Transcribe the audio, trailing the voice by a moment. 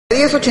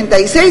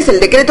1086, el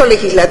decreto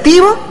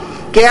legislativo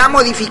que ha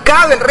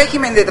modificado el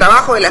régimen de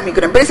trabajo de las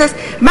microempresas.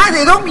 Más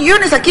de 2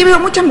 millones, aquí veo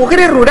muchas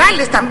mujeres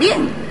rurales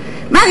también,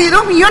 más de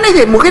 2 millones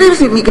de mujeres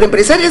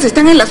microempresarias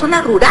están en las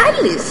zonas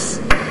rurales,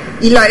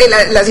 y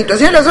la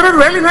situación de las zonas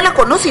rurales no la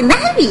conoce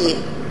nadie,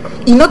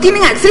 y no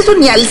tienen acceso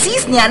ni al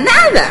CIS ni a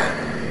nada.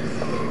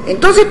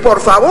 Entonces,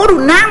 por favor,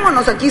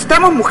 unámonos, aquí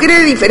estamos mujeres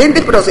de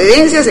diferentes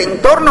procedencias en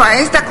torno a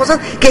estas cosas,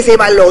 que se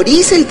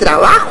valorice el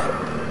trabajo,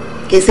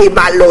 que se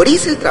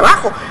valorice el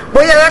trabajo.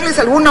 Voy a darles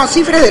algunas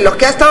cifras de los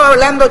que ha estado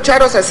hablando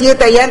Charo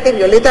Sasieta y antes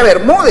Violeta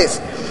Bermúdez,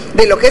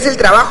 de lo que es el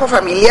trabajo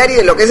familiar y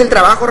de lo que es el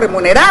trabajo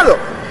remunerado.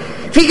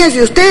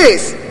 Fíjense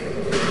ustedes,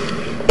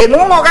 en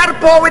un hogar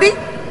pobre,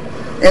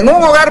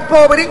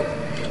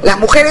 las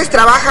mujeres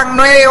trabajan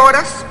 9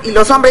 horas y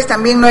los hombres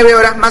también 9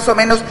 horas más o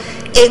menos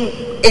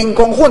en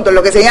conjunto,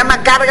 lo que se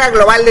llama carga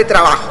global de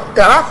trabajo.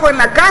 Trabajo en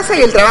la casa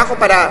y el trabajo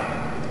para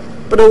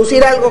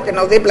producir algo que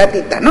nos dé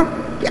platita, ¿no?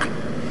 Ya.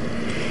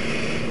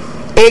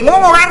 En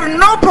un hogar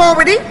no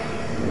pobre,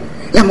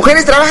 las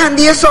mujeres trabajan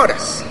 10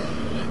 horas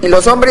y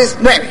los hombres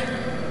 9.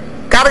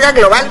 Carga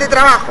global de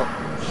trabajo.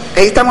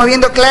 Ahí estamos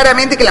viendo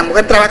claramente que la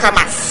mujer trabaja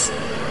más.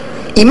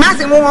 Y más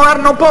en un hogar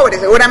no pobre,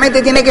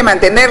 seguramente tiene que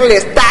mantener el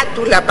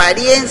estatus, la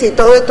apariencia y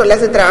todo esto le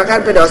hace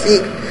trabajar, pero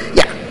así,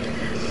 ya.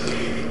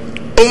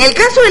 En el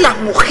caso de las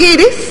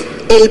mujeres,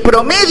 el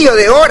promedio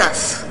de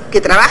horas que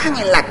trabajan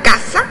en la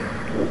casa,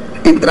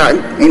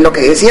 en lo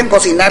que decían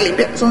cocinar,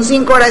 limpiar, son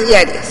 5 horas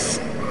diarias.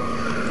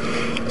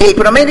 El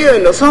promedio de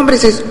los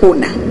hombres es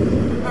una.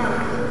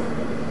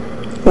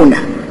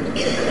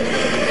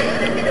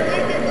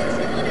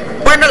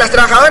 Bueno, las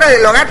trabajadoras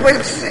del hogar, pues,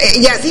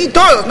 y así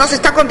todos, no se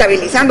está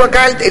contabilizando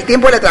acá el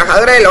tiempo de la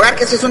trabajadora del hogar,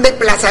 que eso es un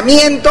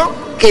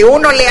desplazamiento que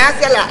uno le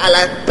hace a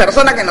la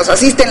persona que nos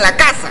asiste en la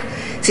casa.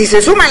 Si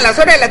se suman las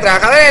horas de la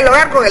trabajadora del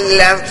hogar con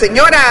la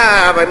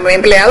señora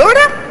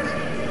empleadora,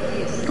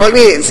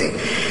 olvídense.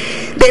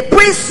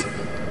 Después,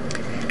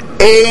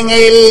 en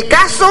el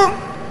caso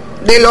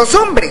de los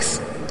hombres,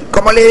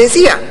 como les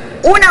decía,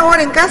 1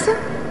 hora en casa,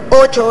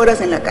 8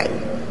 horas en la calle.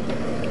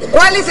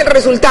 ¿Cuál es el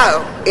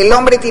resultado? El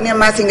hombre tiene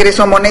más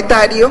ingreso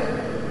monetario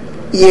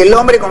y el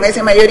hombre con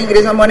ese mayor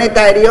ingreso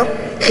monetario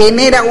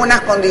genera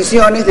unas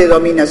condiciones de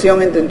dominación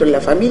dentro de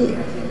la familia.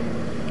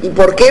 ¿Y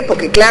por qué?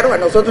 Porque claro, a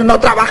nosotros no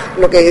trabaja,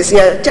 lo que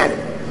decía Charo.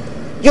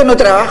 Yo no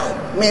trabajo,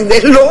 me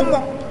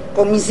deslomo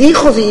con mis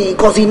hijos y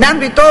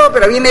cocinando y todo,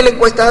 pero viene el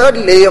encuestador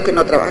y le digo que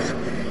no trabaja.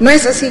 No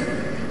es así.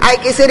 Hay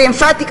que ser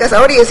enfáticas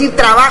ahora y decir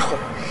trabajo.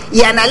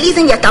 Y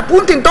analicen y hasta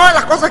apunten todas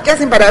las cosas que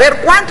hacen para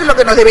ver cuánto es lo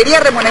que nos debería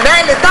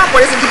remunerar el Estado por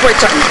ese tipo de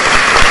chamba.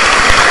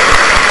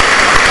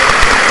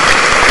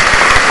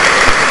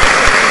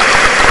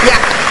 Ya,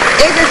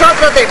 ese es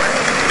otro tema.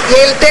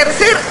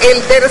 Y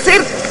el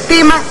tercer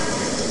tema,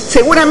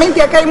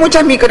 seguramente acá hay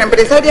muchas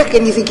microempresarias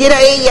que ni siquiera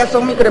ellas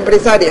son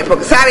microempresarias,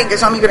 porque saben que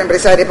son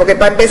microempresarias, porque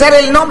para empezar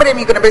el nombre de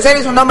microempresaria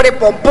es un nombre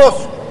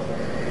pomposo.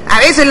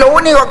 A veces lo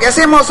único que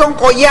hacemos son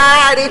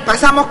collares,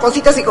 pasamos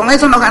cositas y con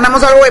eso nos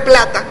ganamos algo de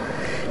plata.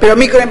 Pero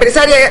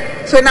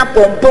microempresaria suena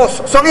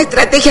pomposo, son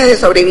estrategias de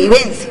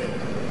sobrevivencia.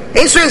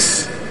 Eso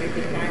es,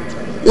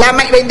 la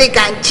vende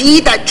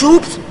canchita,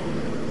 chups,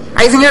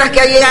 hay señoras que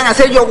llegan a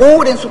hacer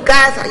yogur en su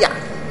casa, ya,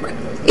 bueno,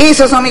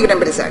 esos son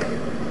microempresarios.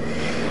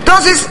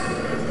 Entonces,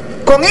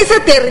 con esa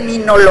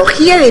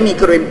terminología de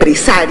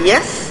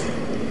microempresarias,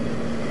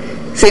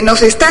 se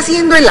nos está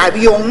haciendo el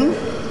avión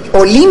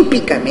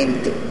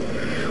olímpicamente,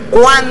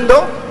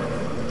 cuando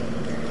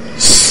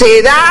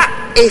se da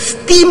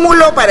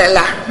estímulo para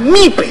las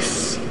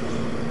MIPES,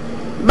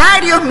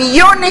 varios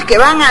millones que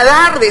van a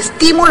dar de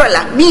estímulo a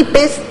las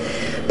MIPES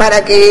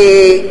para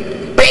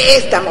que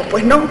préstamos,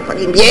 pues no, para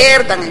que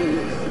inviertan,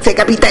 se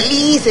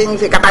capitalicen,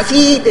 se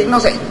capaciten,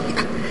 no sé.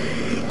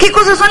 ¿Qué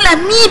cosas son las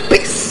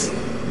MIPES?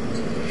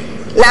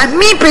 Las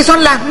MIPES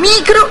son las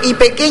micro y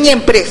pequeñas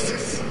empresas.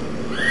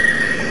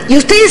 ¿Y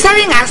ustedes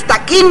saben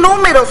hasta qué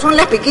número son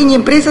las pequeñas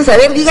empresas? A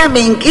ver,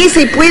 díganme, ¿en qué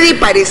se puede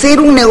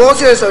parecer un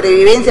negocio de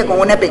sobrevivencia con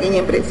una pequeña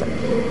empresa?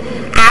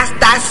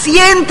 Hasta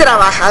 100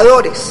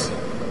 trabajadores.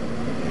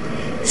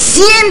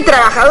 100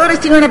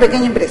 trabajadores tiene una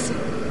pequeña empresa.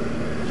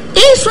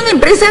 Es una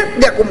empresa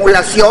de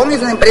acumulación,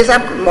 es una empresa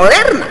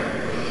moderna.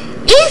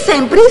 Esa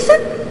empresa,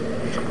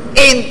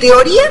 en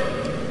teoría,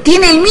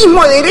 tiene el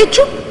mismo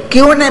derecho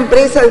que una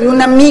empresa, de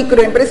una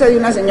microempresa de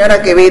una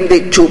señora que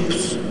vende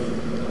chups.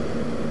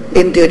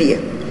 En teoría.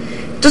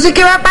 Entonces,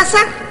 ¿qué va a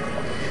pasar?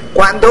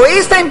 Cuando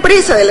esta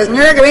empresa de la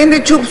señora que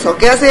vende chups o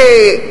que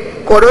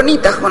hace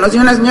coronitas, conocí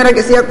a una señora que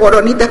hacía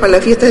coronitas para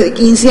las fiestas de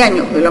 15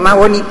 años, de lo más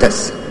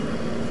bonitas,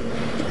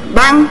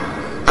 van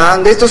a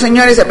donde estos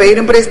señores a pedir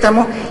un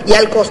préstamo y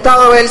al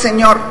costado va el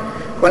señor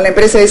con la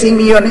empresa de 100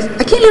 millones.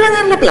 ¿A quién le van a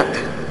dar la plata?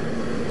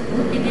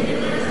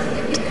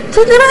 ¿Se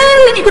le van a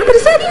dar a la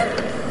microempresaria?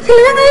 ¿Se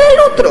le van a dar al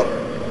otro?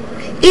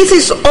 Esa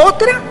es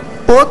otra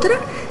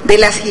de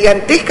las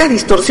gigantescas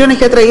distorsiones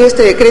que ha traído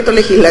este decreto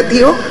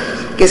legislativo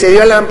que se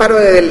dio al amparo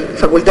de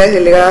facultades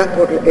delegadas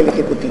por el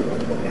Ejecutivo.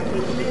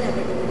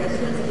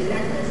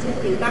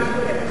 El Banco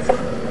de la Nación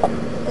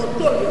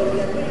otorga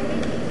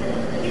obligatoriamente a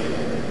las mujeres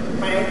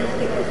para estos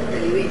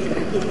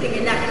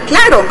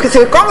Claro, que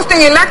se conste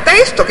en el acta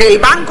esto, que el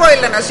Banco de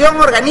la Nación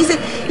organice.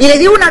 Y les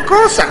digo una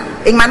cosa,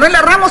 en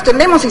Manuela Ramos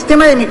tenemos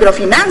sistema de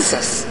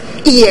microfinanzas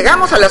y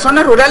llegamos a las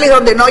zonas rurales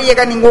donde no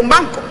llega ningún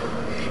banco.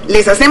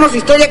 Les hacemos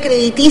historia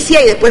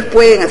crediticia y después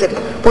pueden hacerlo.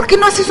 ¿Por qué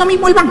no hace eso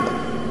mismo el banco?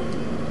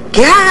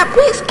 Que haga,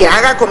 pues, que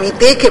haga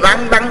comité, que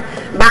van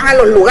a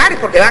los lugares,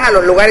 porque van a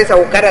los lugares a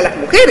buscar a las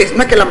mujeres,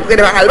 no es que las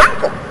mujeres van al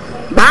banco,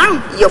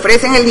 van y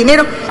ofrecen el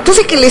dinero.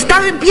 Entonces que el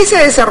Estado empiece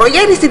a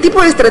desarrollar este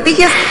tipo de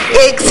estrategias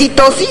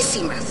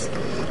exitosísimas,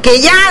 que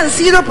ya han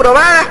sido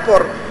probadas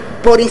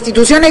por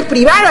instituciones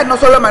privadas, no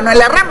solo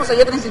Manuela Ramos, hay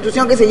otra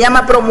institución que se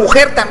llama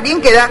ProMujer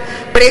también, que da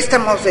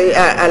préstamos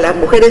a las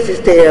mujeres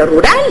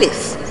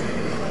rurales.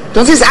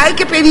 Entonces hay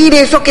que pedir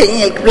eso, que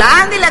en el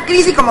plan de la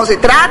crisis, como se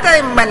trata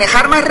de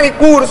manejar más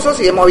recursos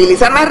y de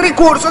movilizar más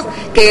recursos,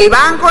 que el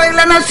Banco de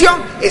la Nación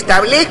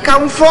establezca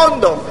un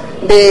fondo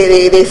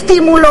de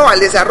estímulo al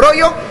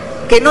desarrollo,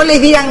 que no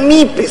les digan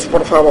MIPES,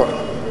 por favor,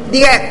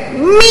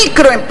 digan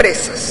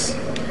microempresas.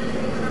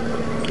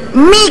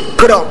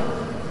 Micro.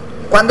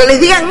 Cuando les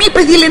digan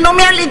MIPES, dile, no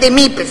me hables de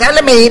MIPES,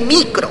 háblame de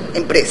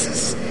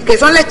microempresas, que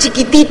son las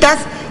chiquititas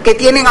que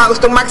tienen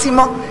hasta un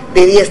máximo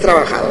de 10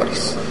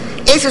 trabajadores.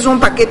 Ese es un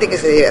paquete que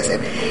se debe hacer.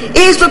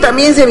 Esto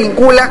también se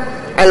vincula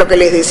a lo que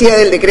les decía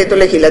del decreto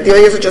legislativo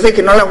 1086,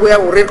 que no las voy a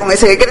aburrir con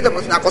ese decreto,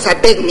 porque es una cosa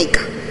técnica,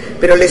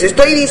 pero les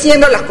estoy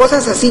diciendo las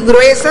cosas así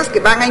gruesas que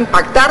van a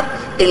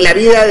impactar en la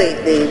vida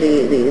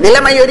de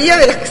la mayoría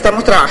de las que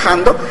estamos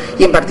trabajando,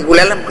 y en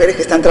particular las mujeres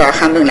que están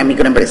trabajando en la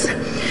microempresa.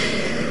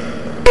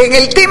 En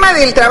el tema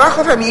del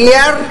trabajo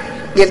familiar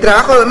y el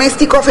trabajo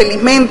doméstico,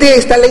 felizmente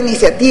está la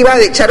iniciativa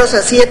de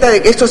Sasieta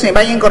de que esto se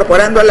vaya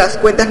incorporando a las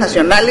cuentas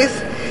nacionales,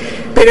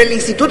 pero el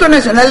Instituto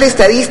Nacional de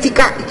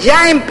Estadística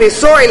ya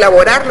empezó a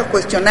elaborar los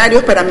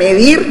cuestionarios para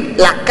medir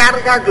la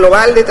carga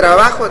global de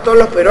trabajo de todos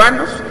los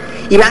peruanos,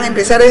 y van a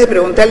empezar desde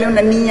preguntarle a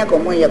una niña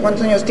como ella,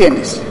 ¿cuántos años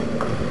tienes?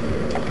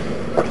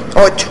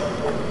 8.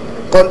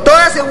 Con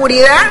toda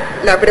seguridad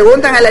la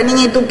preguntan a la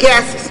niña, ¿y tú qué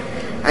haces?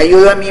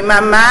 Ayudo a mi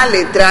mamá,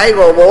 le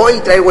traigo, voy,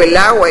 traigo el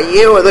agua,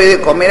 llevo, doy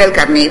de comer al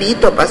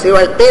carnerito, paseo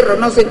al perro,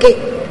 no sé qué.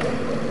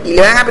 Y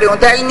le van a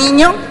preguntar al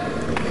niño,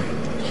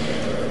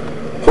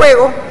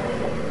 juego,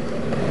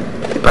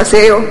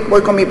 paseo,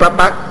 voy con mi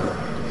papá,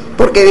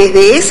 porque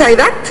desde esa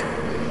edad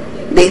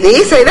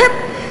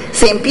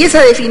se empieza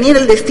a definir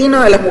el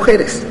destino de las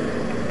mujeres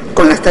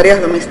con las tareas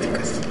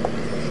domésticas.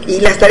 Y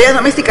las tareas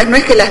domésticas no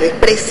es que las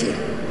desprecie,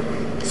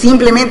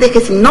 simplemente es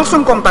que si no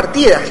son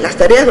compartidas, las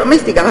tareas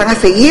domésticas van a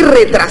seguir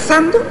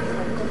retrasando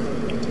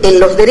en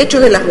los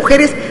derechos de las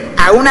mujeres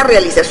a una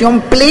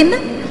realización plena,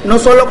 no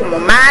solo como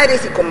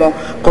madres y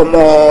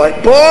como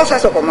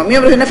esposas o como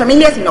miembros de una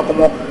familia, sino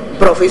como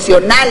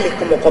profesionales,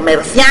 como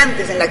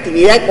comerciantes en la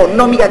actividad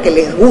económica que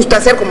les gusta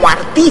hacer, como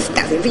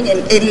artistas, en fin,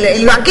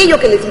 en aquello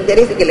que les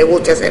interese y que les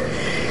guste hacer.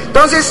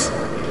 Entonces,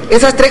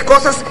 esas 3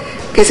 cosas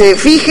que se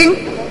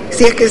fijen,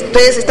 si es que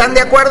ustedes están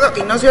de acuerdo,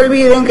 y no se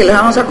olviden que les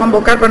vamos a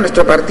convocar para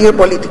nuestro partido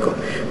político,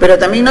 pero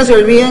también no se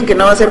olviden que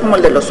no va a ser como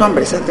el de los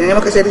hombres, ¿eh?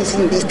 Tenemos que ser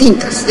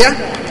distintas, ¿ya?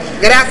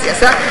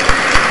 Gracias, ¿eh?